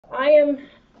I am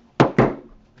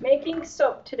making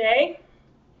soap today,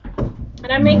 and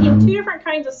I'm making two different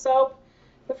kinds of soap.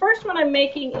 The first one I'm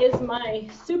making is my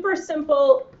super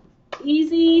simple,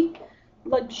 easy,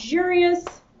 luxurious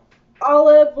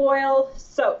olive oil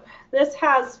soap. This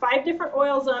has 5 different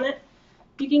oils on it.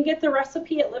 You can get the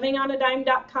recipe at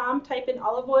livingonadime.com. Type in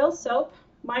olive oil soap.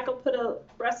 Michael put a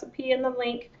recipe in the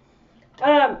link.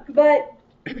 But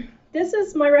this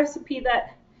is my recipe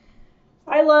that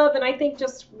I love and I think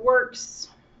just works,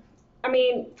 I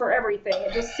mean, for everything.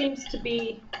 It just seems to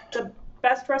be the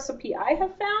best recipe I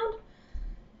have found.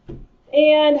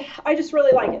 And I just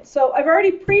really like it. So I've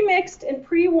already pre-mixed and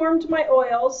pre-warmed my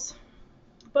oils.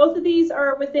 Both of these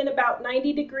are within about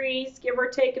 90 degrees, give or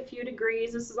take a few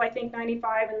degrees. This is, I think,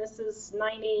 95, and this is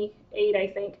 98, I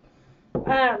think.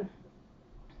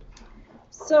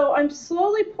 So I'm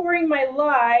slowly pouring my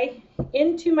lye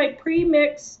into my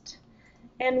pre-mixed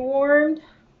and warmed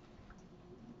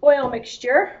oil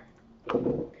mixture.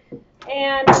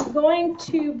 And I'm going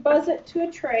to buzz it to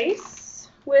a trace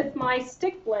with my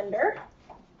stick blender.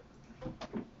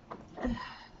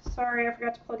 Sorry, I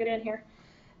forgot to plug it in here.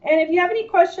 And if you have any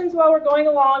questions while we're going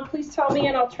along, please tell me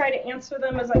and I'll try to answer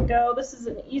them as I go. This is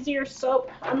an easier soap,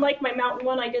 unlike my mountain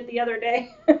one I did the other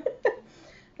day.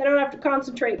 I don't have to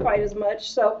concentrate quite as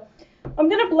much. So I'm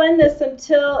going to blend this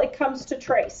until it comes to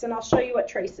trace, and I'll show you what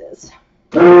trace is.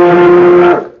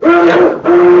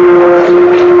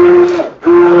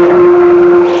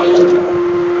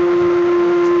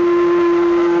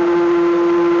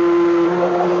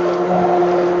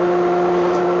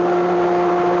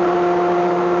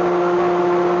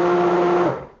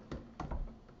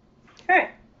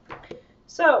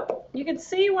 So you can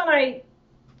see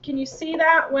can you see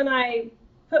that when I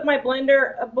put my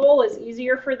blender, a bowl is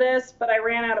easier for this, but I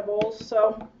ran out of bowls,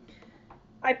 so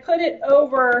I put it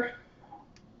over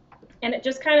and it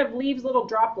just kind of leaves little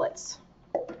droplets.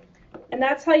 And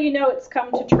that's how you know it's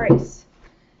come to trace.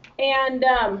 And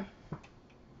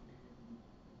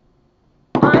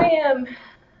I am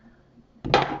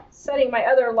setting my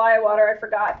other lye water. I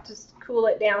forgot to cool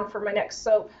it down for my next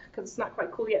soap because it's not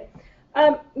quite cool yet.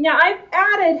 Now I've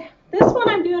added, this one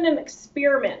I'm doing an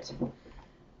experiment.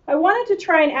 I wanted to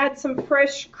try and add some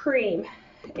fresh cream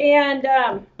and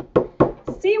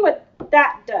see what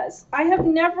that does. I have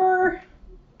never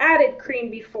added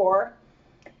cream before,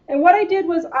 and what I did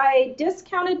was I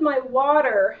discounted my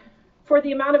water for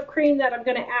the amount of cream that I'm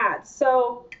going to add.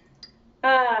 So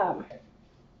I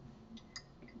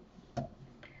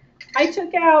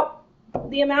took out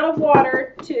the amount of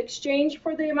water to exchange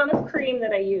for the amount of cream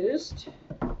that I used.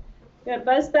 I'm going to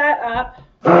buzz that up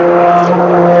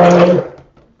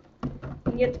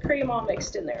and get the cream all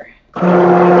mixed in there.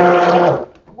 Whoa,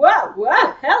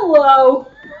 whoa, hello.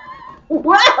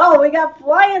 Wow, we got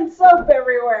flying soap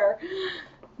everywhere.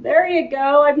 There you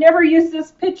go. I've never used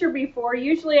this pitcher before.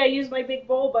 Usually I use my big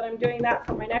bowl, but I'm doing that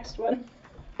for my next one.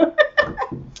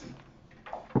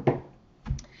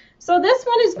 So this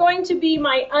one is going to be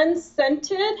my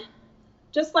unscented,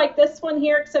 just like this one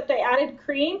here, except I added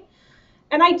cream.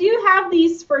 And I do have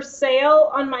these for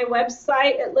sale on my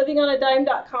website at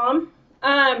livingonadime.com.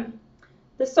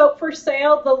 The soap for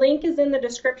sale, the link is in the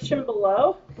description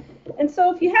below. And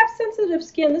so if you have sensitive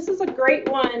skin, this is a great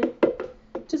one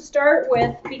to start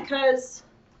with because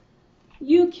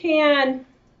you can,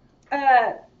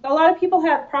 a lot of people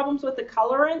have problems with the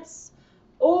colorants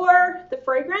or the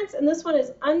fragrance, and this one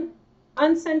is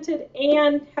unscented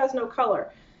and has no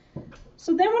color.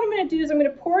 So then what I'm going to do is I'm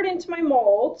going to pour it into my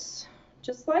molds,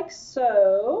 just like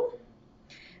so.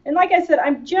 And like I said,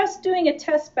 I'm just doing a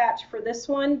test batch for this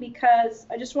one because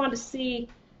I just wanted to see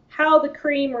how the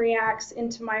cream reacts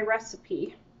into my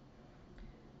recipe.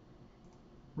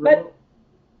 But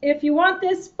if you want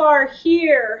this bar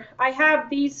here, I have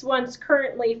these ones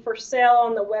currently for sale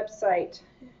on the website,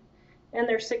 and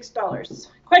they're $6.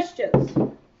 Questions?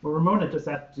 Well, Ramona just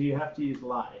asked, do you have to use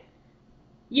lye?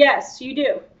 Yes, you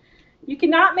do. You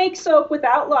cannot make soap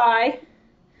without lye.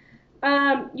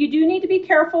 You do need to be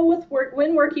careful with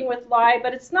when working with lye,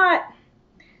 but it's not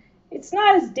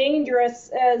as dangerous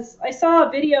as, I saw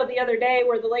a video the other day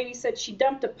where the lady said she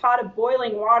dumped a pot of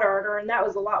boiling water on her, and that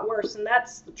was a lot worse, and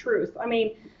that's the truth. I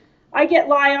mean, I get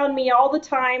lye on me all the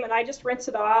time, and I just rinse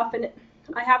it off, and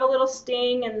I have a little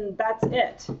sting, and that's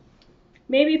it.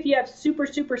 Maybe if you have super,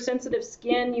 super sensitive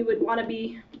skin, you would want to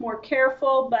be more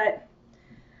careful, but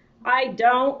I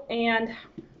don't, and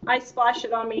I splash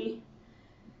it on me.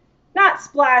 Not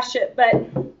splash it, but,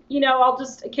 you know, I'll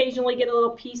just occasionally get a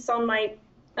little piece on my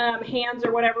hands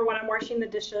or whatever when I'm washing the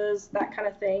dishes, that kind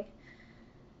of thing.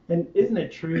 And isn't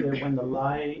it true that when the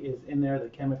lye is in there, the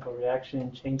chemical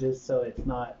reaction changes so it's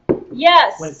not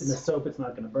Yes. When it's in the soap, it's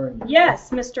not going to burn you. Yes,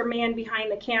 Mr. Man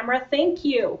behind the camera. Thank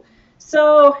you.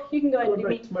 So you can go ahead and do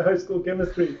me. My high school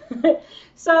chemistry.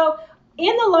 So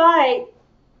in the lye,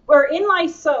 or in lye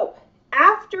soap,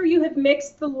 after you have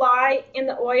mixed the lye in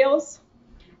the oils,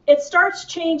 it starts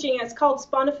changing. It's called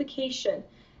sponification.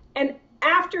 And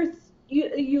after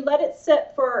you let it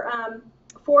sit for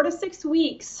 4 to 6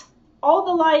 weeks, all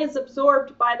the lye is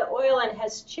absorbed by the oil and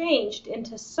has changed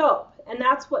into soap. And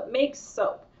that's what makes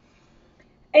soap.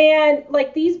 And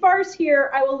like these bars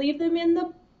here, I will leave them in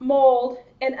the mold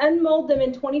and unmold them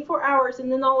in 24 hours,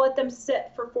 and then I'll let them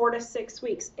sit for 4 to 6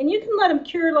 weeks. And you can let them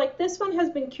cure. Like this one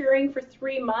has been curing for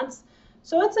 3 months,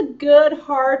 so it's a good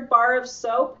hard bar of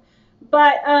soap.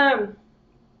 But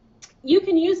you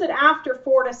can use it after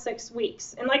 4 to 6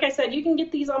 weeks. And like I said, you can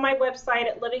get these on my website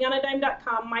at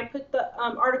livingonadime.com. I put the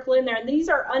article in there, and these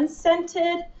are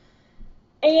unscented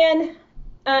and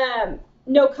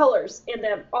no colors in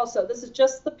them also. This is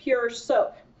just the pure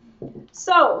soap.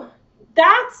 So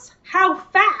that's how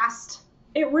fast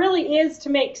it really is to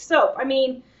make soap. I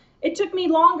mean, it took me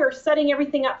longer setting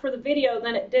everything up for the video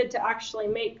than it did to actually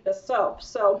make the soap.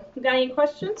 So, you got any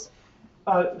questions?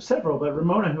 Several, but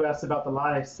Ramona, who asked about the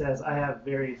lye, says I have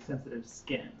very sensitive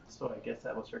skin, so I guess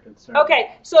that was her concern.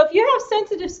 Okay, so if you have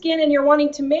sensitive skin and you're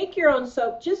wanting to make your own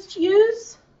soap, just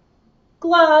use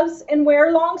gloves and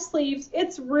wear long sleeves.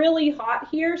 It's really hot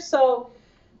here, so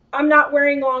I'm not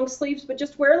wearing long sleeves, but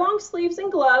just wear long sleeves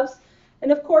and gloves.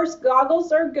 And of course,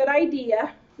 goggles are a good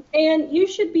idea, and you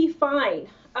should be fine.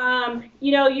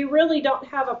 You know, you really don't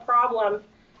have a problem.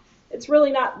 It's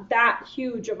really not that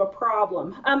huge of a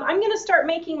problem. I'm going to start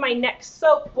making my next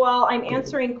soap while I'm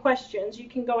answering questions. You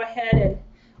can go ahead and,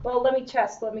 well, let me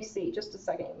test. Let me see. Just a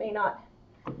second. It may not.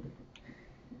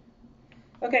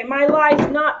 Okay, my lie's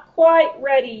not quite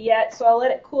ready yet, so I'll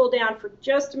let it cool down for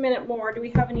just a minute more. Do we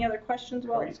have any other questions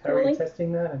while it's cooling? How are you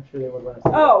testing that? I'm sure they would want to see.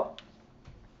 Oh,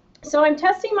 so I'm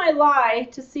testing my lye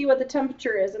to see what the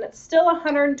temperature is, and it's still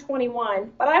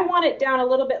 121, but I want it down a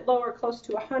little bit lower, close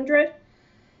to 100,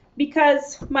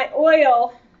 because my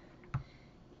oil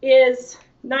is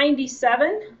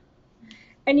 97,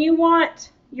 and you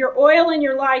want your oil and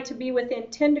your lye to be within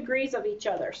 10 degrees of each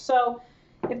other. So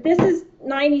if this is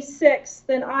 96,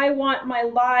 then I want my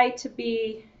lye to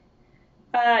be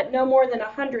no more than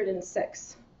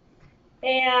 106.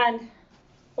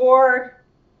 Or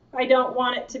I don't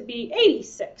want it to be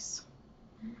 86.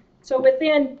 So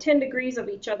within 10 degrees of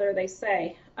each other, they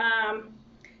say.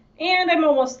 And I'm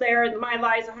almost there. My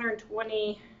lye is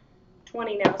 120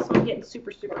 now, so I'm getting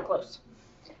super, super close.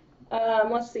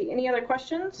 Let's see. Any other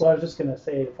questions? Well, I was just going to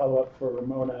say, to follow up for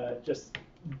Ramona, just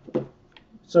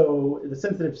so the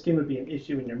sensitive skin would be an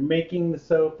issue when you're making the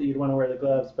soap, that you'd want to wear the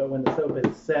gloves, but when the soap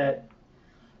is set,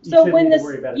 you shouldn't need to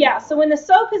worry about it. Yeah, so when the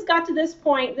soap has got to this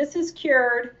point, this is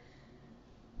cured.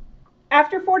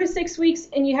 After 4 to 6 weeks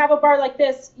and you have a bar like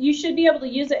this, you should be able to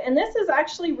use it. And this is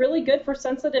actually really good for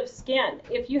sensitive skin.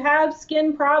 If you have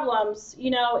skin problems,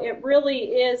 you know, it really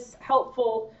is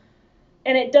helpful.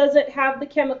 And it doesn't have the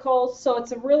chemicals, so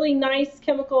it's a really nice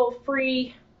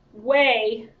chemical-free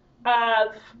way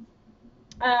of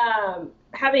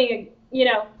having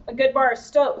a good bar of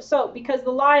soap, because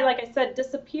the lye, like I said,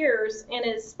 disappears and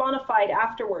is sponified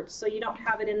afterwards, so you don't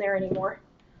have it in there anymore.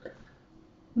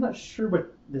 I'm not sure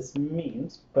what this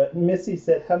means, but Missy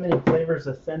said, how many flavors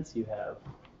of scents you have?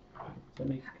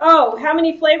 Oh, how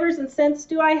many flavors and scents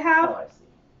do I have? Oh, I see.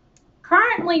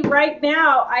 Currently, right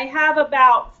now, I have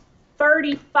about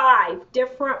 35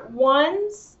 different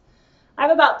ones. I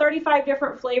have about 35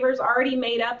 different flavors already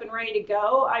made up and ready to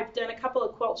go. I've done a couple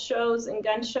of quilt shows and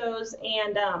gun shows,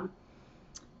 and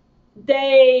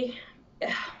they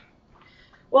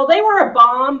were a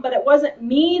bomb, but it wasn't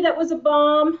me that was a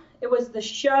bomb. It was the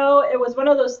show. It was one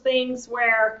of those things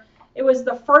where it was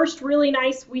the first really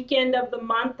nice weekend of the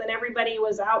month, and everybody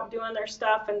was out doing their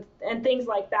stuff and things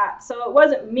like that. So it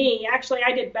wasn't me. Actually,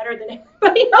 I did better than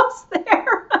everybody else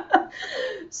there.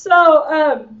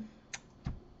 So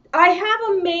I have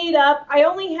them made up. I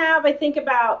only have, I think,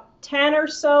 about 10 or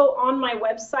so on my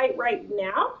website right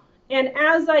now. And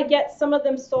as I get some of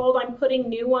them sold, I'm putting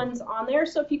new ones on there.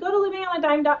 So if you go to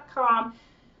livingonadime.com,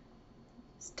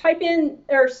 type in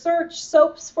or search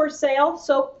soaps for sale,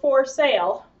 soap for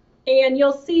sale, and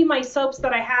you'll see my soaps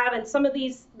that I have, and some of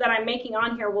these that I'm making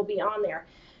on here will be on there.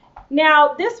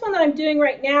 Now, this one that I'm doing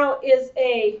right now is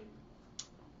a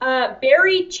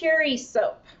berry cherry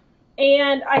soap,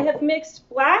 and I have mixed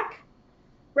black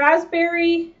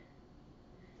raspberry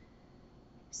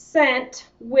scent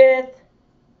with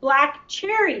black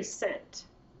cherry scent.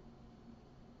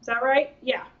 Is that right?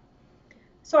 Yeah.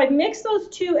 So I've mixed those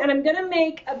two, and I'm going to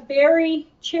make a berry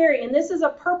cherry. And this is a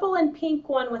purple and pink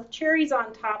one with cherries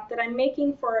on top that I'm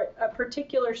making for a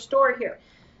particular store here.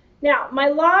 Now, my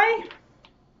lye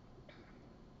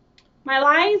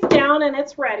is down and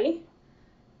it's ready.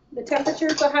 The temperature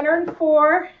is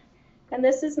 104, and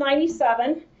this is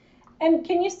 97. And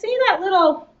can you see that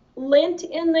little lint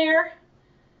in there?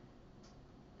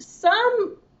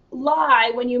 Some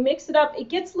lye, when you mix it up, it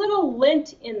gets little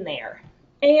lint in there.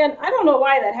 And I don't know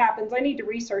why that happens. I need to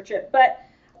research it. But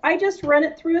I just run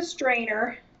it through a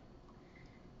strainer,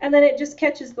 and then it just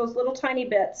catches those little tiny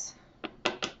bits.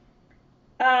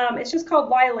 It's just called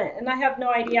lye lint, and I have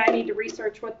no idea. I need to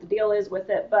research what the deal is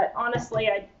with it. But honestly,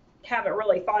 I haven't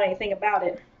really thought anything about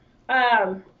it.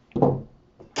 There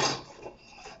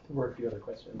were a few other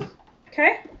questions.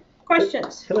 Okay.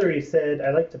 Questions? Hillary said,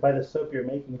 I like to buy the soap you're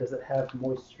making. Does it have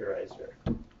moisturizer?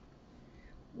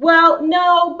 Well,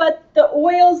 no, but the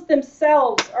oils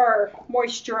themselves are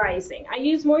moisturizing. I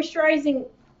use moisturizing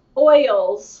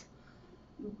oils,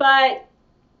 but,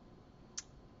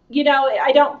 you know,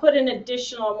 I don't put an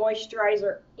additional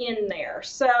moisturizer in there.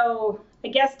 So I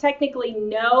guess technically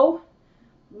no,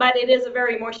 but it is a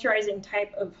very moisturizing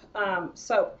type of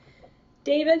soap.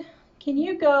 David, can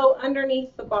you go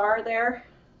underneath the bar there?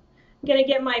 I'm going to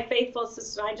get my faithful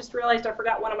assistant. I just realized I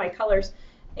forgot one of my colors.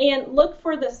 And look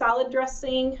for the salad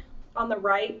dressing on the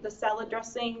right, the salad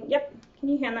dressing. Yep. Can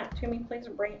you hand that to me, please,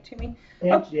 or bring it to me?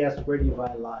 Angie asked, where do you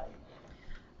buy lye?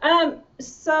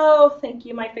 So thank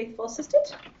you, my faithful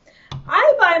assistant.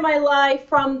 I buy my lye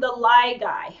from the lye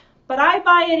guy, but I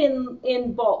buy it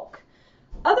in bulk.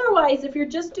 Otherwise, if you're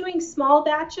just doing small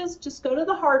batches, just go to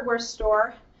the hardware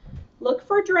store, look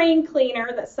for drain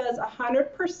cleaner that says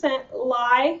 100%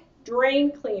 lye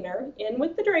drain cleaner, in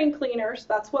with the drain cleaners.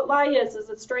 That's what lye is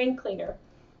it's drain cleaner.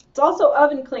 It's also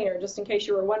oven cleaner, just in case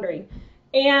you were wondering.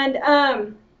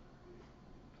 And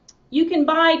you can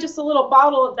buy just a little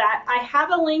bottle of that. I have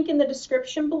a link in the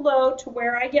description below to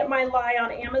where I get my lye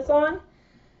on Amazon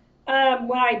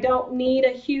when I don't need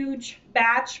a huge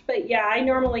batch. But yeah, I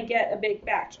normally get a big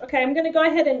batch. Okay, I'm going to go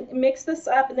ahead and mix this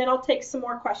up, and then I'll take some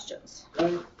more questions.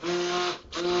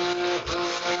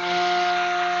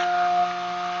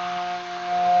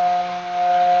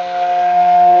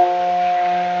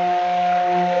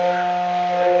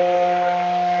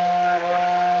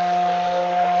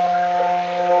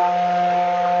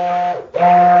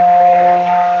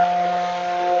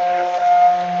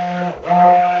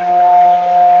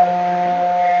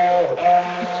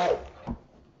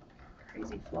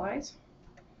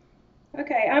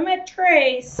 Okay, I'm at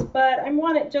trace, but I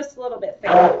want it just a little bit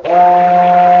thicker.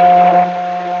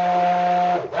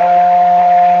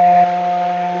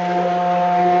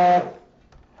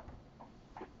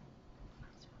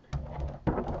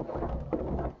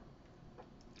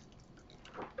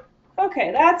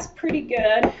 Okay, that's pretty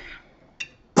good.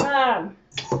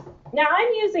 Now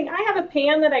I have a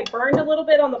pan that I burned a little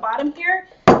bit on the bottom here.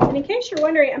 And in case you're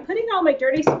wondering, I'm putting all my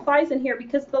dirty supplies in here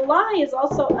because the lye is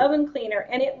also oven cleaner,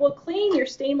 and it will clean your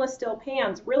stainless steel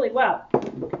pans really well.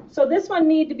 So this one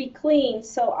needs to be cleaned,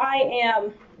 so I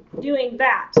am doing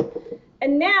that.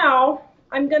 And now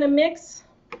I'm going to mix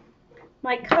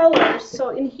my colors. So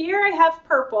in here I have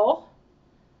purple,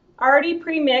 already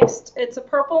pre-mixed. It's a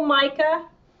purple mica,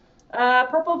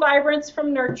 purple vibrance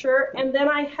from Nurture, and then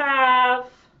I have...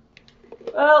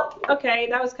 Well, okay,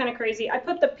 that was kind of crazy. I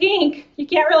put the pink, you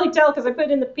can't really tell because I put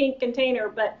it in the pink container,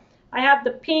 but I have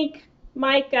the pink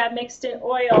mica mixed in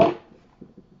oil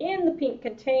in the pink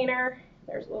container.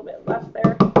 There's a little bit left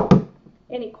there.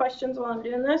 Any questions while I'm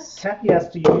doing this? Kathy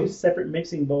asked, do you use separate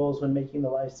mixing bowls when making the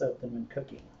lye soap than when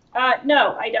cooking?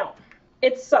 No, I don't.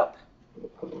 It's soap.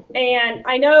 And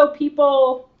I know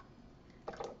people...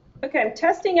 Okay, I'm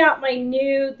testing out my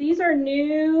new... These are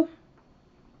new...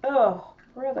 Oh,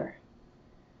 brother.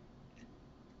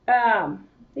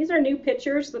 These are new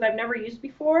pitchers that I've never used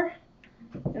before,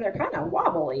 and they're kind of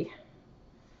wobbly.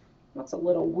 That's a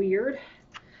little weird.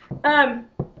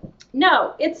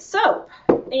 No, it's soap,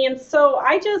 and so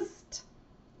I just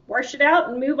wash it out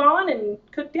and move on and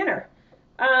cook dinner.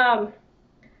 Okay,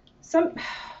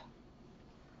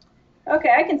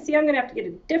 I can see I'm going to have to get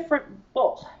a different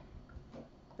bowl.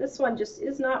 This one just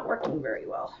is not working very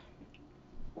well.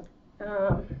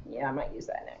 Yeah, I might use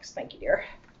that next. Thank you, dear.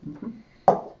 Mm-hmm.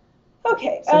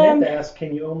 Okay. Samantha asked,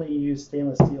 can you only use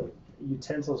stainless steel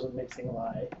utensils when mixing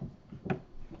lye?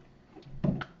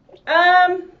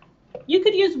 You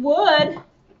could use wood,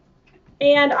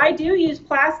 and I do use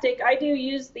plastic. I do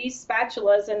use these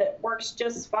spatulas, and it works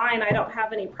just fine. I don't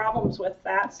have any problems with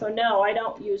that. So no, I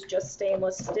don't use just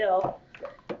stainless steel.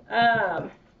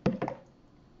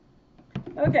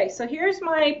 Okay, so here's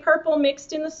my purple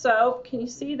mixed in the soap. Can you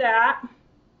see that?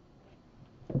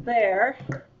 There.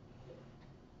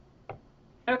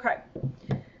 Okay.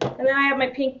 And then I have my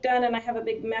pink done and I have a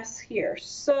big mess here.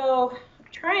 So I'm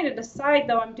trying to decide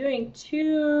though, I'm doing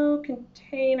 2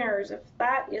 containers, if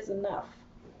that is enough.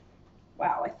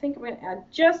 Wow, I think I'm going to add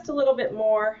just a little bit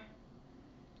more.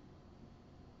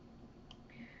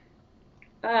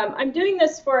 I'm doing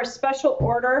this for a special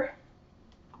order,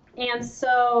 and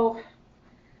so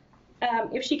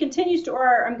if she continues to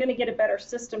order, I'm going to get a better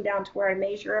system down to where I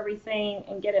measure everything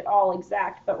and get it all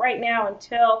exact. But right now,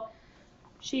 until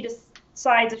she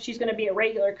decides if she's going to be a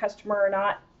regular customer or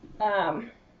not,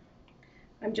 I'm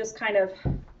just kind of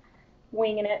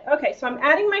winging it. Okay, so I'm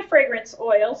adding my fragrance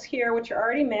oils here, which are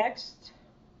already mixed.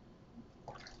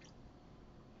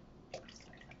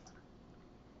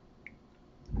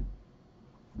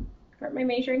 Aren't my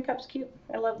measuring cups cute?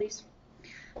 I love these.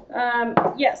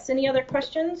 Yes, any other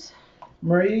questions?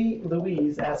 Marie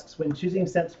Louise asks, when choosing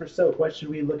scents for soap, what should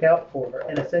we look out for?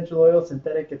 An essential oil,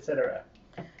 synthetic, etc.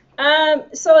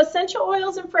 So essential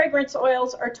oils and fragrance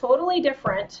oils are totally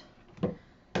different.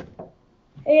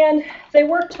 And they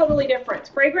work totally different.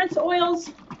 Fragrance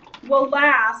oils will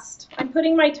last. I'm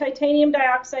putting my titanium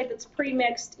dioxide that's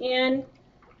pre-mixed in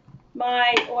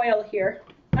my oil here.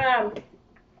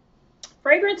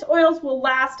 Fragrance oils will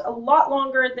last a lot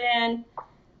longer than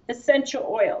essential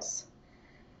oils.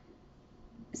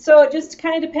 So it just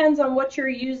kind of depends on what you're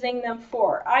using them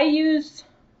for. I use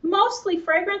mostly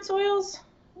fragrance oils,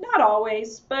 not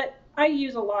always, but I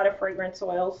use a lot of fragrance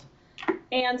oils.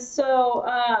 And so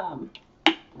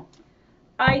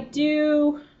I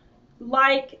do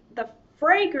like the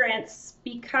fragrance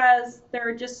because there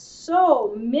are just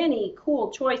so many cool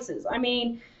choices. I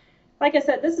mean, like I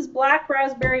said, this is black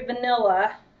raspberry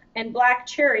vanilla and black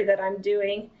cherry that I'm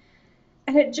doing.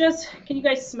 And it just, can you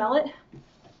guys smell it?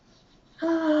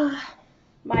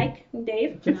 Mike and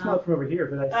Dave? I can smell it from over here,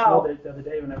 but I smelled it the other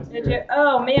day when I was here.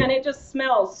 Oh man, it just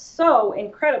smells so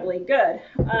incredibly good.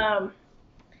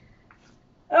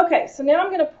 Okay, so now I'm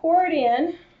going to pour it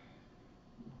in.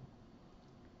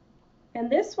 And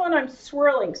this one I'm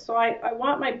swirling, so I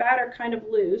want my batter kind of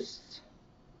loose.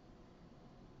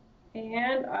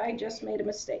 And I just made a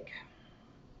mistake.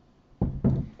 I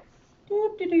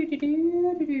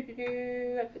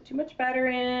put too much batter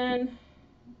in.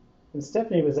 And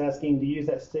Stephanie was asking, do you use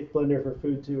that stick blender for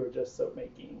food too, or just soap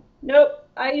making? Nope,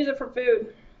 I use it for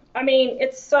food. I mean,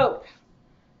 it's soap.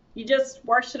 You just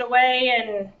wash it away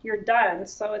and you're done.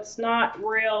 So it's not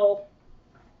real.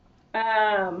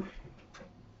 I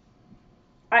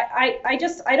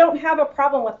don't have a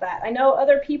problem with that. I know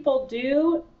other people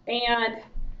do, and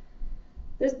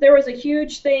there was a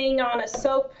huge thing on a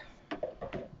soap.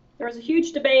 There was a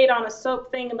huge debate on a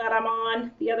soap thing that I'm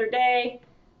on the other day,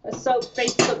 a soap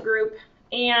Facebook group,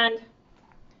 and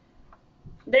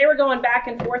they were going back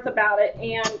and forth about it.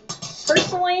 And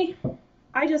personally,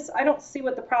 I don't see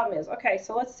what the problem is. Okay,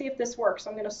 so let's see if this works.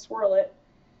 I'm going to swirl it.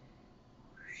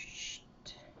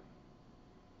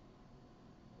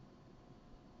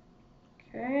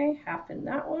 Okay, half in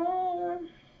that one.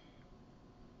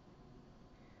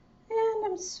 And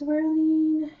I'm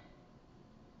swirling.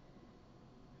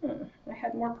 I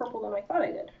had more purple than I thought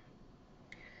I did.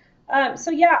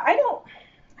 So yeah, I don't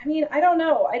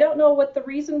know. I don't know what the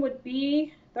reason would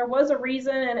be. There was a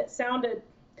reason and it sounded,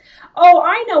 oh,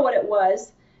 I know what it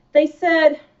was. They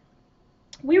said,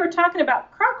 we were talking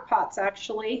about crock pots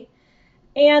actually,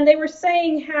 and they were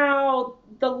saying how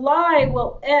the lye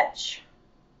will etch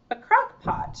a crock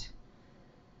pot.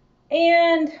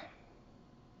 And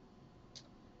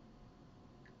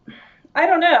I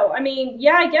don't know. I mean,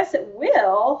 yeah, I guess it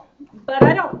will, but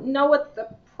I don't know what the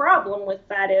problem with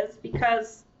that is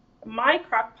because my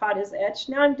crock pot is etched.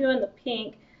 Now I'm doing the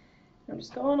pink. I'm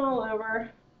just going all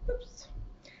over. Oops.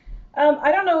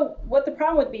 I don't know what the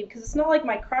problem would be because it's not like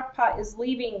my crock pot is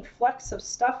leaving flecks of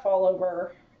stuff all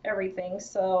over everything.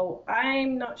 So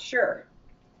I'm not sure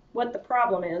what the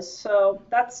problem is. So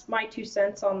that's my 2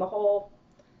 cents on the whole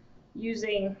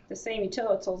using the same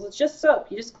utensils. It's just soap.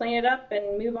 You just clean it up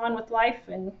and move on with life,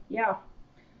 and yeah.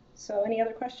 So any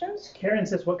other questions? Karen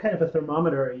says, what kind of a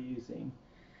thermometer are you using?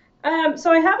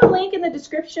 So I have a link in the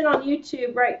description on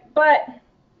YouTube, right? But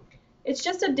it's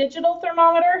just a digital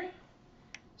thermometer.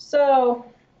 So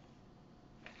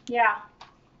yeah.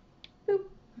 Boop.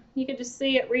 You can just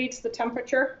see it reads the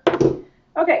temperature.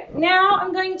 Okay, now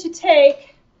I'm going to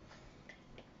take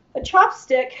a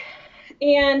chopstick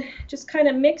and just kind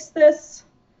of mix this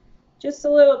just a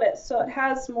little bit so it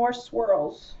has more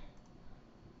swirls.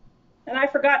 And I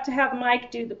forgot to have Mike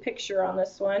do the picture on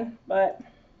this one, but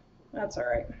that's all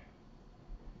right.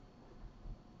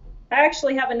 I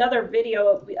actually have another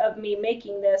video of me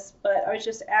making this, but I was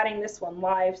just adding this one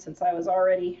live since I was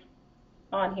already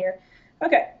on here.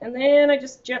 Okay, and then I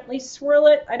just gently swirl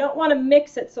it. I don't want to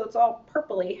mix it so it's all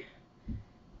purpley.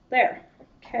 There.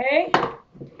 Okay.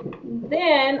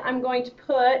 Then I'm going to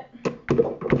put,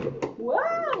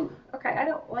 whoa! Okay, I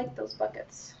don't like those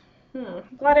buckets.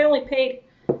 Glad I only paid,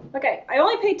 okay, I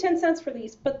only paid 10 cents for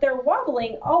these, but they're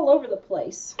wobbling all over the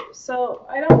place. So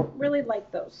I don't really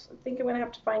like those. I think I'm going to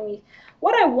have to find me.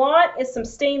 What I want is some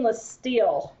stainless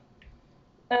steel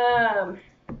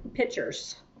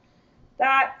pitchers.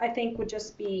 That, I think, would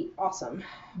just be awesome.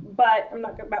 But I'm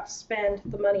not about to spend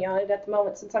the money on it at the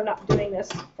moment since I'm not doing this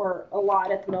for a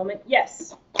lot at the moment.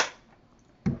 Yes.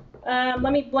 Let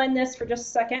me blend this for just a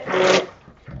second.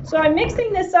 So I'm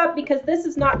mixing this up because this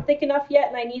is not thick enough yet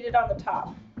and I need it on the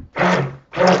top.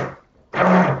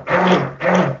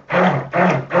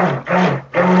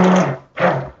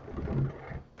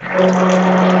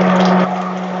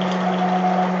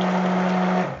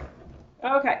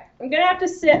 Okay, I'm going to have to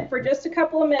sit for just a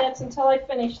couple of minutes until I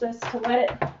finish this to let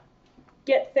it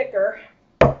get thicker.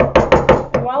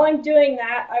 And while I'm doing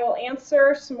that, I will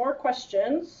answer some more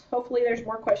questions. Hopefully there's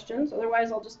more questions,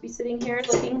 otherwise I'll just be sitting here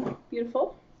looking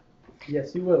beautiful.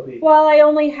 Yes, you will be. Well, I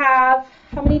only have,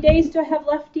 how many days do I have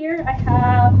left here? I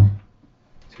have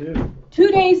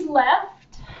 2 days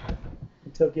left.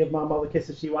 Until Give Mom All the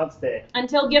Kisses She Wants Day.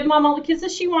 Until Give Mom All the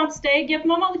Kisses She Wants Day. Give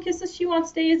Mom All the Kisses She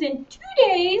Wants Day is in 2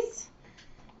 days.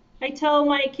 I tell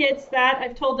my kids that.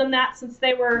 I've told them that since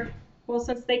they were, well,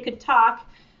 since they could talk.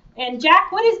 And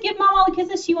Jack, what is Give Mom All the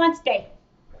Kisses She Wants Day?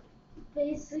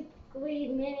 Basically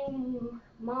meaning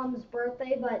Mom's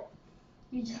birthday, but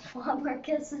you just want more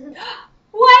kisses.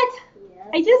 What? Yes.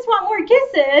 I just want more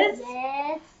kisses?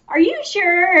 Yes. Are you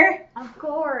sure? Of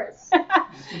course.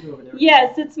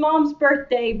 Yes, it's Mom's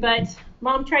birthday, but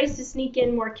Mom tries to sneak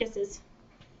in more kisses.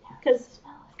 Because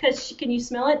can you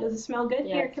smell it? Does it smell good?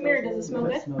 Yeah, Here, come here. Does it smell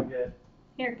good? Smell good.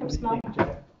 Here, come What do you smell. think,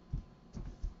 Jack?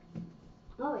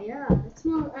 Oh yeah,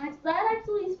 that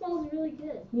actually smells really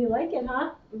good. You like it,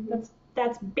 huh? Mm-hmm.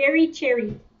 That's berry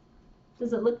cherry.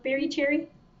 Does it look berry cherry?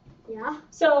 Yeah.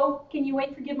 So, can you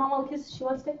wait for Give Mom All the Kisses She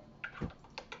Wants to?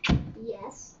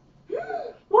 Yes.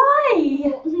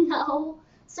 Why? No.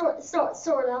 Sort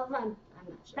of. I'm not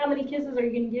sure. How many kisses are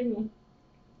you going to give me?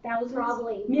 Thousands?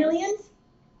 Probably. Millions?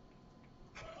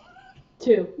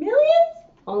 2. Millions?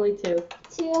 Only 2.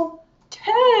 2.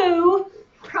 2?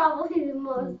 Probably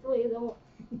mostly all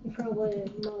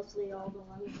the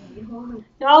ones that you want.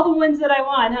 All the ones that I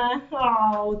want, huh?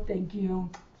 Oh, thank you.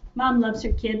 Mom loves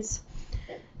her kids.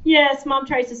 Yes, Mom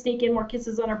tries to sneak in more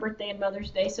kisses on her birthday and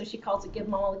Mother's Day, so she calls it Give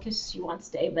Mom All the Kisses She Wants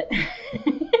Day, but...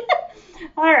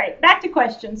 All right, back to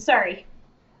questions. Sorry.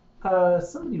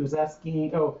 Somebody was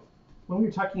asking, when we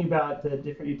were talking about the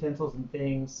different utensils and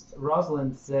things,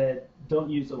 Rosalind said, don't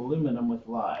use aluminum with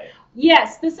lye.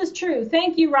 Yes, this is true.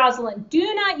 Thank you, Rosalind.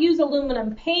 Do not use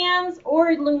aluminum pans or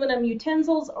aluminum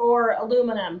utensils or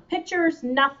aluminum pitchers,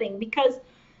 nothing, because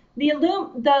the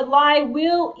lye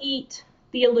will eat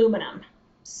the aluminum.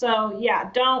 So, yeah,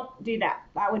 don't do that.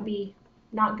 That would be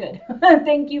not good.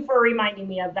 Thank you for reminding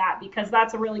me of that, because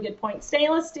that's a really good point.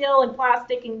 Stainless steel and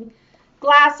plastic and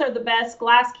glass are the best.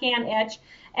 Glass can etch.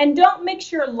 And don't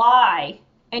mix your lye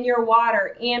and your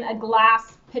water in a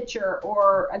glass pitcher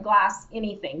or a glass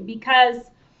anything,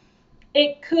 because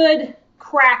it could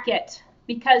crack it,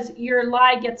 because your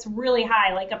lye gets really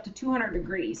high, like up to 200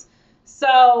 degrees.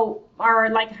 So, or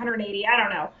like 180, I don't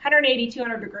know, 180,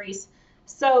 200 degrees.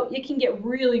 So it can get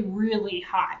really, really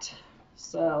hot.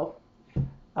 So.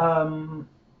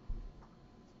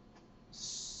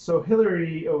 So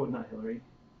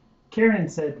Karen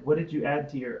said, what did you add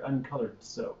to your uncolored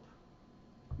soap?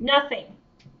 Nothing.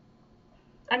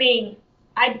 I mean,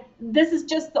 this is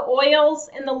just the oils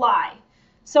and the lye.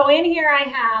 So in here I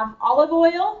have olive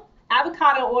oil,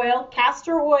 avocado oil,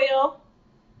 castor oil,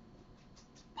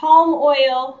 palm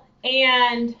oil,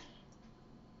 and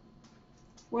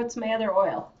what's my other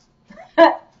oil?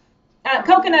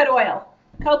 Coconut oil.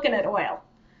 Coconut oil.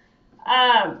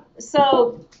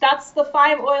 So that's the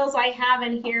 5 oils I have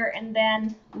in here, and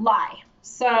then lye.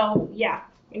 So yeah,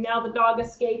 and now the dog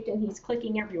escaped and he's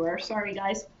clicking everywhere. Sorry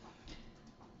guys.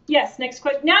 Yes, next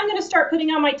question. Now I'm going to start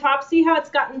putting on my top. See how it's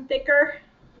gotten thicker?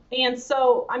 And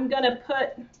so I'm going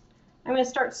to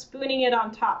start spooning it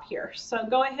on top here. So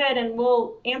go ahead and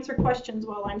we'll answer questions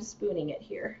while I'm spooning it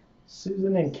here.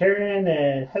 Susan and Karen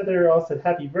and Heather all said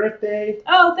happy birthday.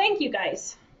 Oh, thank you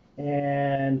guys.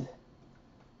 And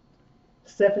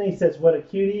Stephanie says, what a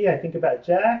cutie. I think about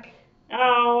Jack.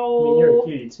 Oh. I mean, you're a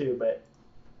cutie too, but...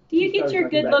 Do you get your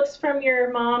good looks from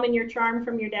your mom and your charm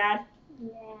from your dad? Yeah.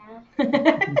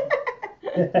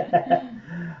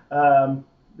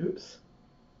 Oops.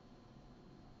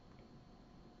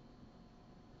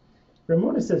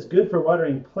 Ramona says good for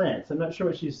watering plants. I'm not sure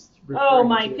what she's referring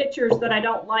my to. pitchers that I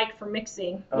don't like for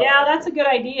mixing. Oh, yeah, that's a good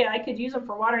idea. I could use them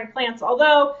for watering plants.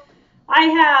 Although I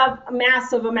have a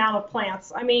massive amount of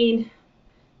plants. I mean,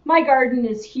 my garden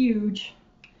is huge.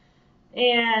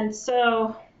 And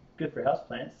so good for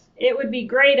houseplants. It would be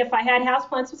great if I had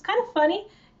houseplants. What's kind of funny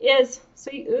is,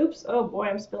 oops, oh boy,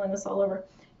 I'm spilling this all over,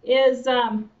 is I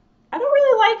don't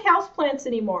really like houseplants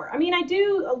anymore. I mean, I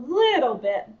do a little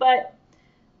bit, but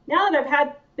now that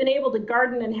I've been able to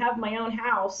garden and have my own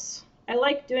house, I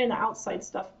like doing the outside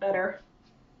stuff better.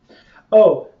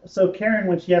 Oh, so Karen,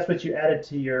 when she asked what you added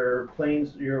to your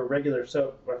your regular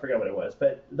soap, I forgot what it was,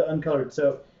 but the uncolored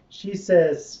soap, she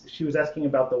says she was asking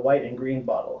about the white and green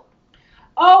bottle.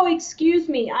 Oh, excuse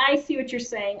me. I see what you're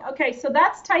saying. Okay, so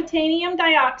that's titanium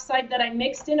dioxide that I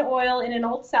mixed in oil in an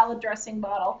old salad dressing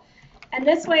bottle. And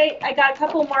this way I got a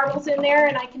couple marbles in there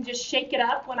and I can just shake it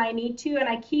up when I need to. And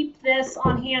I keep this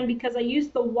on hand because I use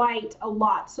the white a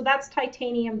lot. So that's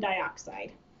titanium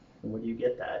dioxide. And where do you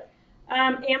get that?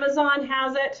 Amazon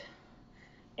has it.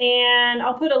 And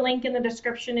I'll put a link in the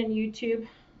description in YouTube.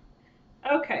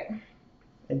 Okay.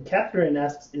 And Catherine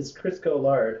asks, is Crisco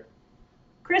lard?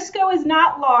 Crisco is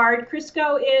not lard.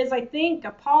 Crisco is, I think,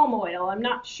 a palm oil. I'm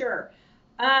not sure.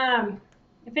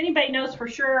 If anybody knows for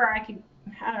sure, I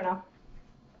don't know.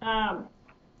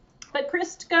 But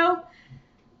Crisco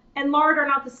and lard are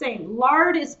not the same.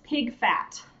 Lard is pig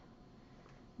fat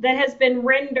that has been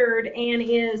rendered and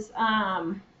is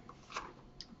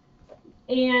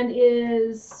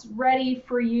ready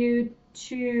for you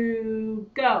to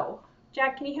go.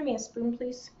 Jack, can you hand me a spoon,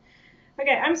 please?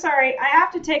 Okay, I'm sorry. I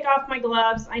have to take off my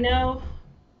gloves. I know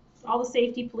all the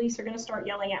safety police are going to start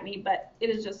yelling at me, but it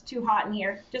is just too hot in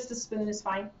here. Just a spoon is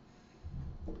fine.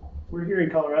 We're here in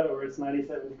Colorado where it's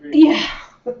 97 degrees. Yeah.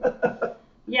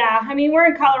 Yeah, I mean, we're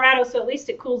in Colorado, so at least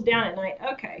it cools down at night.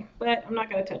 Okay, but I'm not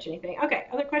going to touch anything. Okay,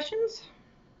 other questions?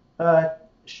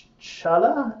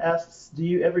 Shala asks, do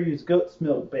you ever use goat's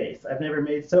milk base? I've never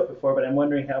made soap before, but I'm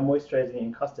wondering how moisturizing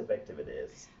and cost effective it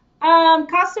is.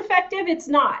 Cost effective, it's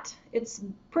not. It's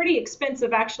pretty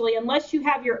expensive, actually, unless you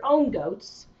have your own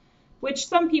goats, which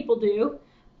some people do.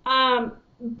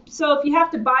 So if you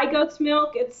have to buy goat's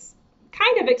milk, it's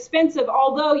kind of expensive,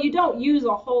 although you don't use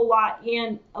a whole lot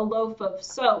in a loaf of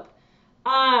soap.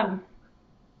 It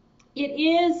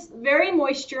is very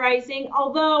moisturizing,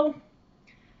 although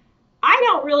I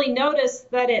don't really notice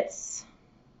that it's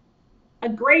a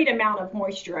great amount of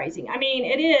moisturizing. I mean,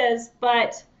 it is,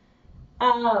 but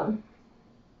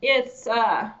it's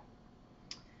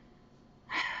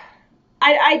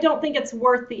I don't think it's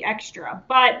worth the extra,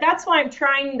 but that's why I'm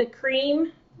trying the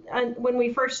cream. When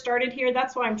we first started here,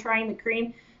 that's why I'm trying the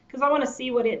cream, because I want to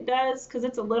see what it does, because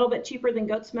it's a little bit cheaper than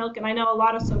goat's milk, and I know a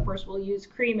lot of soapers will use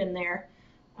cream in there.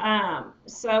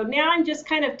 So now I'm just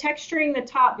kind of texturing the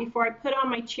top before I put on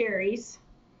my cherries.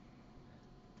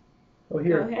 Oh,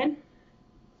 here. Go ahead.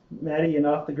 Maddie and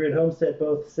Off the Grid Homestead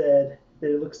both said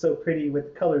that it looks so pretty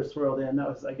with the colors swirled in. That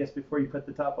was, I guess, before you put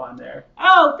the top on there.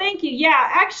 Oh, thank you.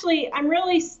 Yeah, actually, I'm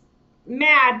really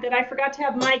mad that I forgot to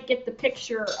have Mike get the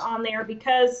picture on there,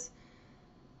 because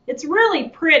it's really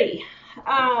pretty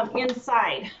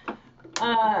inside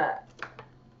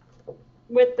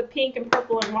with the pink and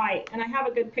purple and white. And I have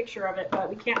a good picture of it, but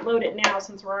we can't load it now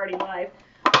since we're already live.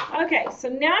 Okay, so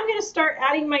now I'm going to start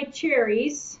adding my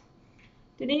cherries.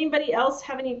 Did anybody else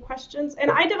have any questions? And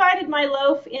I divided my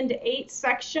loaf into 8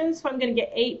 sections, so I'm going to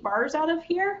get 8 bars out of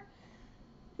here.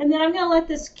 And then I'm going to let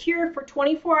this cure for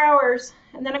 24 hours,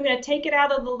 and then I'm going to take it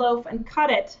out of the loaf and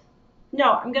cut it.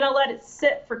 No, I'm going to let it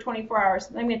sit for 24 hours.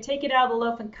 And I'm going to take it out of the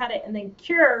loaf and cut it, and then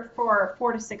cure for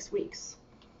 4 to 6 weeks.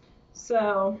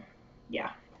 So, yeah.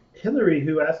 Hillary,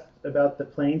 who asked about the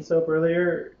plain soap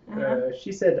earlier,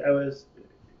 she said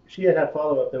she had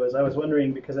follow-up that was, I was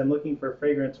wondering, because I'm looking for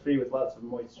fragrance-free with lots of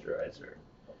moisturizer.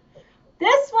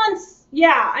 This one's,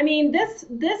 yeah, I mean,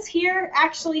 this here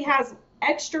actually has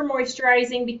extra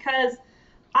moisturizing, because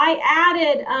I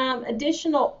added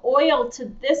additional oil to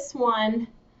this one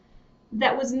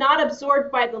that was not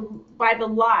absorbed by the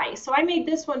lye. So I made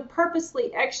this one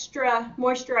purposely extra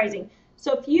moisturizing.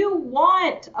 So if you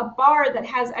want a bar that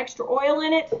has extra oil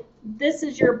in it, this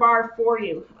is your bar for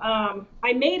you.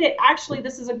 I made it, actually,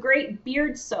 this is a great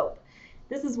beard soap.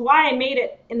 This is why I made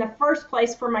it in the first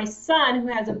place for my son who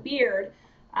has a beard.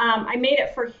 I made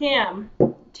it for him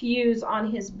to use on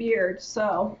his beard.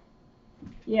 So,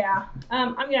 yeah.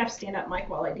 I'm going to have to stand up, Mike,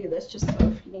 while I do this, just so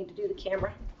if you need to do the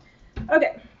camera.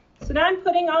 Okay, so now I'm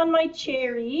putting on my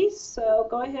cherries. So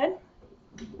go ahead.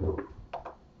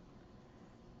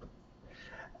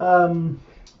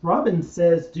 Robin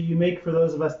says, do you make for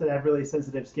those of us that have really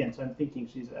sensitive skin? So I'm thinking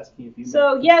she's asking if you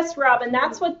So yes, Robin,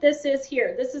 that's what this is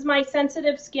here. This is my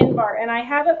sensitive skin bar, and I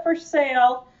have it for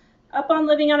sale up on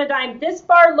Living on a Dime. This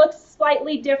bar looks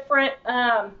slightly different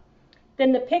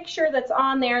than the picture that's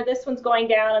on there. This one's going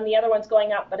down and the other one's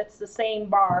going up, but it's the same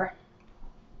bar.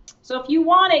 So if you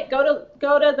want it, go to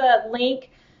the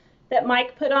link that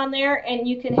Mike put on there, and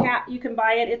you can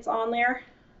buy it. It's on there.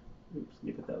 Oops,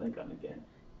 you put that link on again.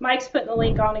 Mike's putting the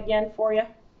link on again for you.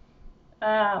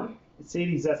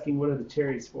 Sadie's asking, what are the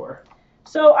cherries for?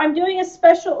 So I'm doing a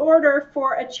special order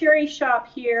for a cherry shop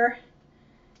here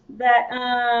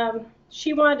that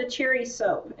she wanted a cherry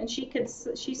soap, and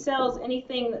she sells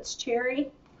anything that's cherry,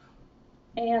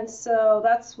 and so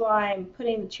that's why I'm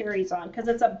putting the cherries on, because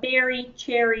it's a berry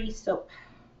cherry soap.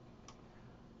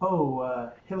 Oh,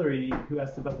 Hillary, who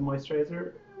asked about the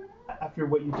moisturizer, after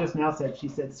what you just now said, she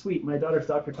said, sweet, my daughter's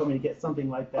doctor told me to get something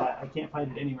like that. I can't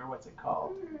find it anywhere. What's it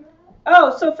called?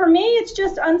 Oh, so for me, it's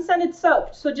just unscented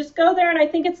soap. So just go there, and I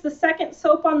think it's the second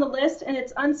soap on the list, and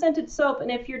it's unscented soap.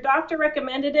 And if your doctor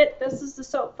recommended it, this is the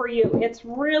soap for you. It's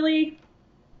really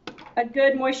a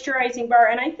good moisturizing bar,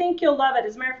 and I think you'll love it.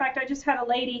 As a matter of fact, I just had a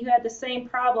lady who had the same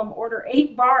problem order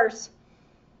 8 bars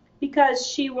because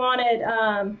she wanted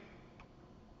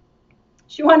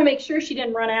to make sure she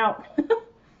didn't run out.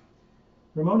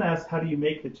 Ramona asked, how do you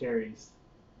make the cherries?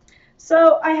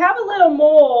 So I have a little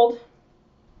mold.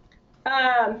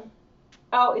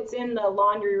 Oh, it's in the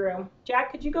laundry room.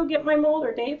 Jack, could you go get my mold,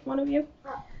 or Dave, one of you?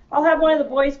 I'll have one of the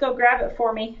boys go grab it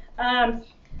for me. I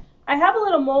have a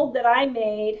little mold that I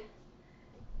made,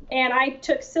 and I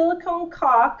took silicone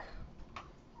caulk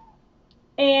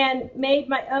and made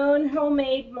my own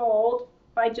homemade mold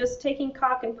by just taking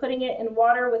caulk and putting it in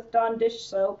water with Dawn dish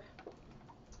soap.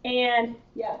 And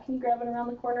yeah, can you grab it around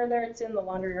the corner there? It's in the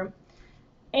laundry room.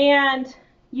 And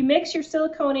you mix your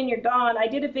silicone in your Dawn. I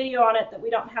did a video on it that we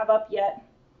don't have up yet.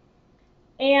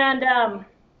 And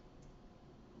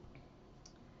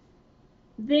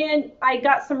then I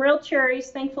got some real cherries.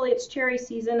 Thankfully, it's cherry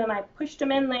season, and I pushed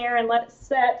them in there and let it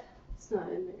set. It's not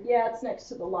in there. Yeah, it's next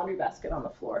to the laundry basket on the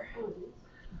floor.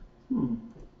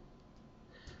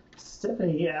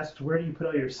 Stephanie asked, where do you put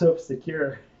all your soaps to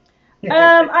cure?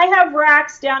 I have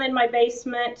racks down in my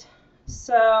basement,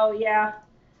 so yeah,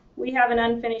 we have an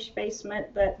unfinished basement,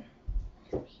 but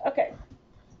okay.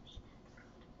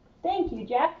 Thank you,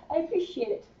 Jack. I appreciate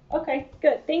it. Okay,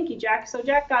 good. Thank you, Jack. So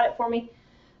Jack got it for me.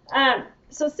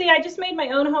 So see, I just made my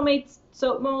own homemade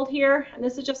soap mold here, and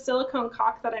this is just silicone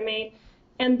caulk that I made,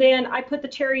 and then I put the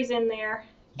cherries in there.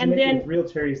 You made it with real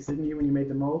cherries, didn't you, when you made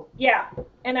the mold? Yeah,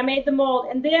 and I made the mold,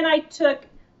 and then I took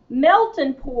melt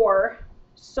and pour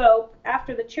soap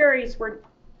after the cherries were,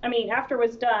 after it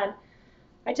was done.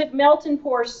 I took melt and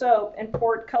pour soap and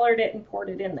colored it and poured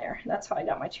it in there. That's how I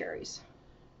got my cherries.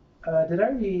 Did I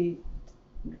already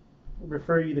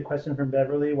refer you the question from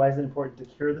Beverly? Why is it important to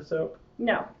cure the soap?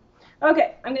 No.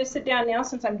 Okay, I'm going to sit down now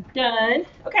since I'm done.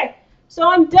 Okay, so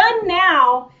I'm done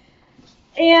now.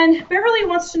 And Beverly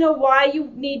wants to know why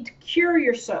you need to cure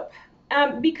your soap.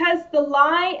 Because the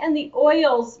lye and the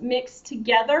oils mix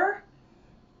together,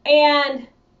 and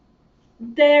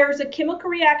there's a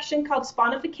chemical reaction called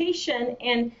sponification,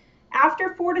 and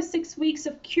after 4 to 6 weeks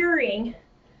of curing,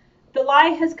 the lye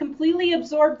has completely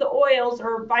absorbed the oils,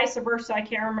 or vice versa. I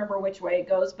can't remember which way it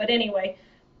goes, but anyway,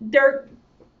 they're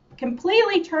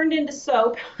completely turned into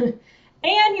soap.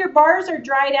 And your bars are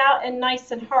dried out and nice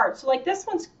and hard. So like this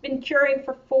one's been curing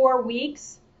for 4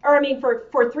 weeks, or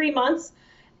for 3 months.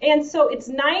 And so it's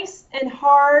nice and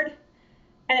hard,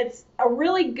 and it's a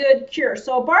really good cure.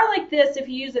 So a bar like this, if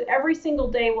you use it every single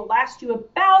day, will last you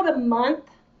about a month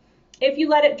if you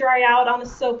let it dry out on a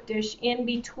soap dish in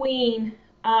between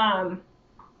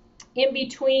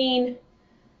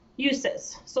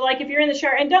uses. So like if you're in the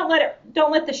shower, and don't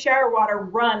let the shower water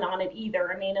run on it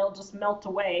either. It'll just melt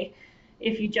away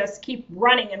if you just keep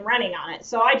running and running on it.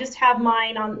 So I just have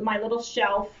mine on my little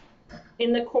shelf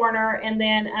in the corner, and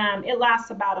then it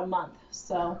lasts about a month.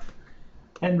 So.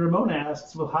 And Ramona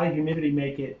asks, will high humidity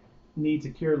make it need to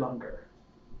cure longer?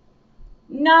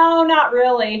 No, not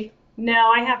really. No,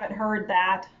 I haven't heard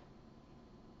that.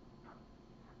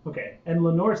 Okay, and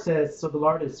Lenore says, so the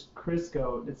lard is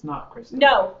Crisco. It's not Crisco.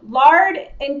 No, lard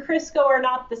and Crisco are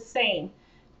not the same.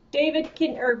 David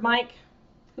or Mike,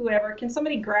 whoever, can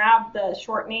somebody grab the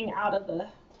shortening out of the...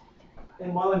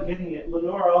 And while I'm getting it,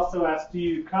 Lenore also asked, do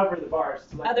you cover the bars?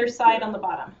 Other side on the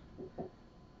bottom.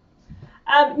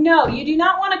 No, you do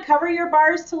not want to cover your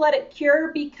bars to let it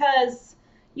cure, because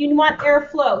you want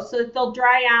airflow so that they'll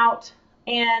dry out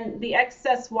and the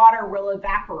excess water will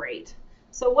evaporate.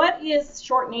 So what is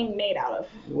shortening made out of?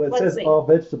 Well, it says all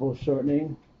vegetable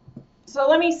shortening. So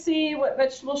let me see what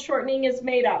vegetable shortening is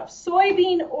made out of.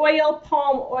 Soybean oil,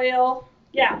 palm oil.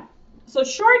 Yeah. So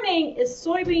shortening is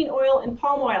soybean oil and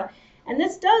palm oil. And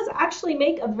this does actually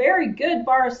make a very good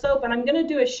bar of soap. And I'm going to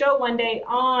do a show one day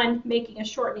on making a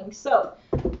shortening soap.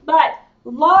 But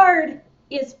lard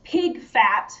is pig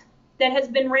fat that has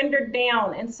been rendered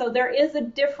down. And so there is a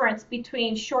difference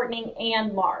between shortening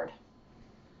and lard.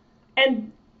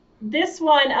 And this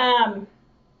one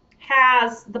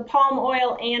has the palm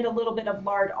oil and a little bit of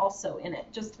lard also in it,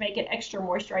 just to make it extra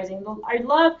moisturizing. I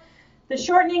love the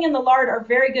shortening and the lard are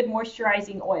very good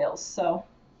moisturizing oils. So.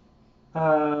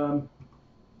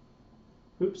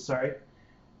 Oops, sorry.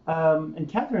 And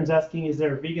Catherine's asking, is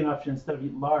there a vegan option instead of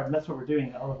lard? And that's what we're doing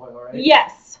in olive oil, right?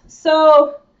 Yes.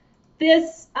 So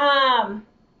this,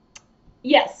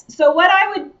 yes. So what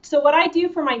I do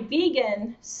for my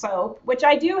vegan soap, which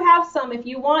I do have some, if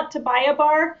you want to buy a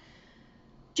bar,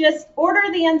 just order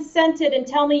the unscented and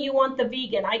tell me you want the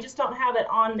vegan. I just don't have it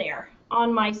on there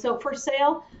on my soap for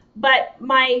sale. But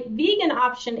my vegan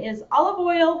option is olive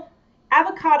oil,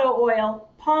 avocado oil,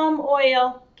 palm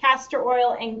oil, castor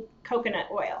oil, and coconut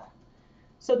oil.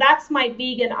 So that's my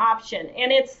vegan option.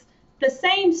 And it's the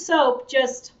same soap,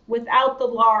 just without the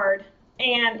lard.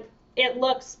 And it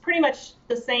looks pretty much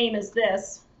the same as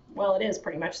this. Well, it is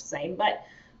pretty much the same, but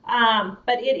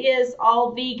it is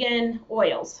all vegan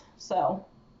oils. So.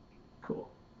 Cool.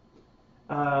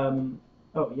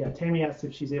 Oh, yeah, Tammy asked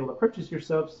if she's able to purchase your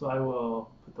soaps, so I will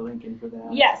put the link in for that.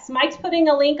 Yes, Mike's putting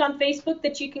a link on Facebook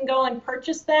that you can go and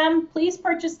purchase them. Please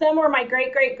purchase them, or my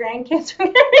great-great-grandkids are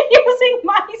going to be using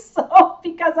my soap,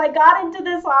 because I got into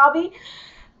this hobby,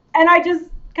 and I just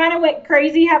kind of went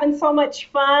crazy having so much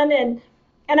fun, and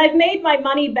I've made my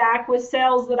money back with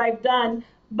sales that I've done,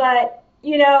 but,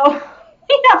 you know,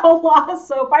 we have a lot of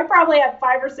soap. I probably have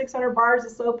 500 or 600 bars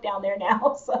of soap down there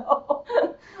now, so...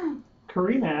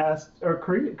 Karina asked, or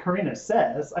Karina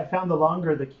says, I found the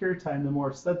longer the cure time, the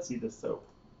more sudsy the soap.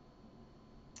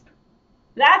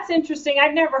 That's interesting.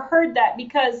 I've never heard that,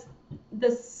 because the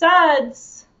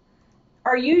suds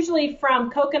are usually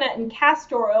from coconut and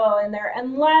castor oil in there,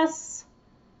 unless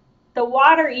the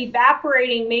water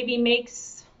evaporating maybe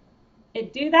makes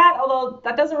it do that, although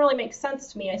that doesn't really make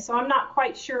sense to me, so I'm not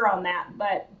quite sure on that,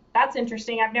 but that's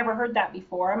interesting. I've never heard that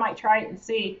before. I might try it and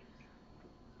see.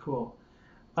 Cool.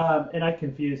 And I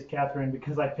confused Catherine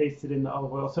because I pasted in the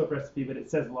olive oil soap recipe, but it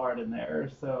says lard in there.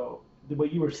 So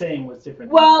what you were saying was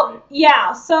different. Well, right?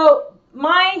 Yeah. So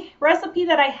my recipe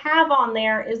that I have on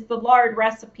there is the lard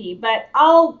recipe, but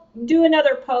I'll do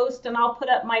another post and I'll put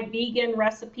up my vegan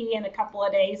recipe in a couple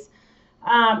of days.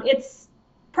 It's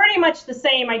pretty much the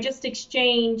same. I just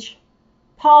exchange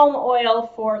palm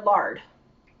oil for lard.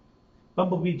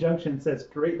 Bumblebee Junction says,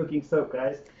 great looking soap,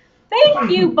 guys.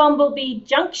 Thank you, Bumblebee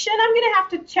Junction. I'm going to have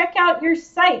to check out your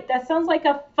site. That sounds like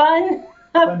a fun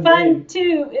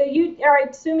too. Are you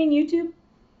assuming YouTube?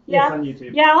 Yeah? Yes, on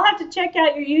YouTube. Yeah, I'll have to check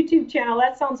out your YouTube channel.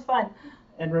 That sounds fun.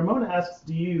 And Ramona asks,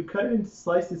 do you cut it into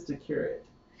slices to cure it?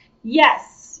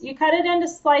 Yes, you cut it into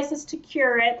slices to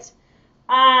cure it,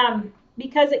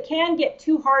 because it can get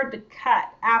too hard to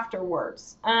cut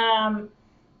afterwards. I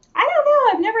don't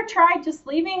know. I've never tried just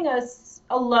leaving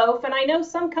a loaf, and I know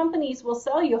some companies will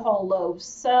sell you whole loaves.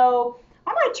 So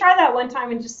I might try that one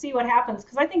time and just see what happens,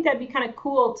 because I think that'd be kind of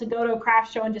cool to go to a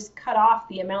craft show and just cut off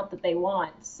the amount that they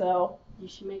want. So you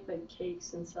should make like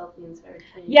cakes and sell the entire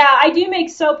cake. Yeah, I do make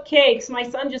soap cakes. My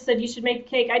son just said you should make a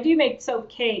cake. I do make soap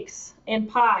cakes and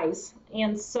pies,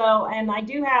 and I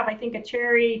do have, I think, a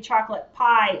cherry chocolate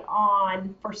pie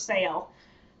on for sale.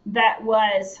 That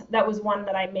was one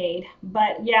that I made.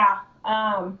 But yeah,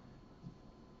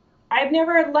 I've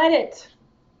never let it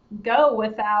go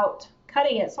without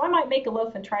cutting it, so I might make a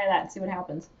loaf and try that and see what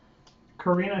happens.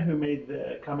 Karina, who made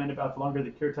the comment about the longer the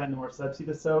cure time, the more sudsy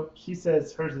the soap, she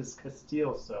says hers is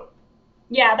Castile soap.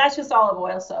 Yeah, that's just olive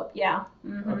oil soap. Yeah.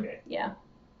 Mm-hmm. Okay. Yeah.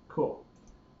 Cool.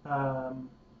 All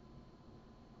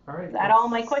right. Is that all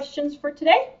my questions for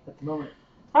today? At the moment.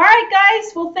 All right,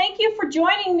 guys. Well, thank you for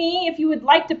joining me. If you would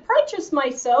like to purchase my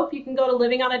soap, you can go to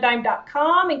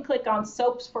livingonadime.com and click on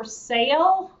soaps for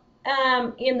sale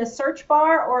in the search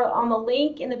bar, or on the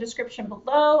link in the description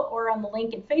below, or on the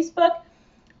link in Facebook.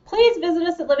 Please visit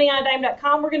us at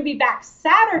livingonadime.com. We're going to be back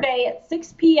Saturday at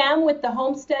 6 p.m. with the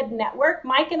Homestead Network.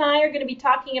 Mike and I are going to be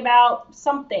talking about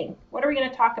something. What are we going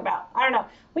to talk about? I don't know.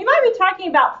 We might be talking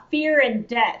about fear and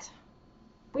debt.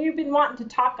 We've been wanting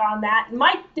to talk on that.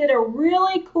 Mike did a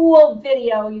really cool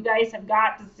video you guys have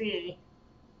got to see.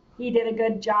 He did a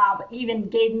good job. Even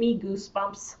gave me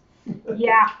goosebumps.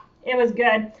 Yeah. It was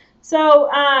good. So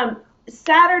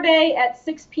Saturday at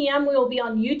 6 p.m. we will be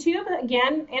on YouTube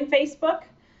again and Facebook.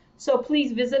 So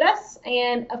please visit us.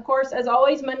 And of course, as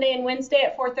always, Monday and Wednesday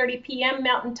at 4:30 p.m.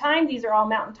 Mountain Time. These are all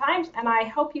Mountain Times. And I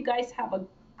hope you guys have a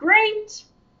great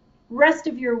rest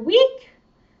of your week.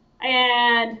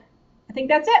 And I think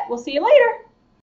that's it. We'll see you later.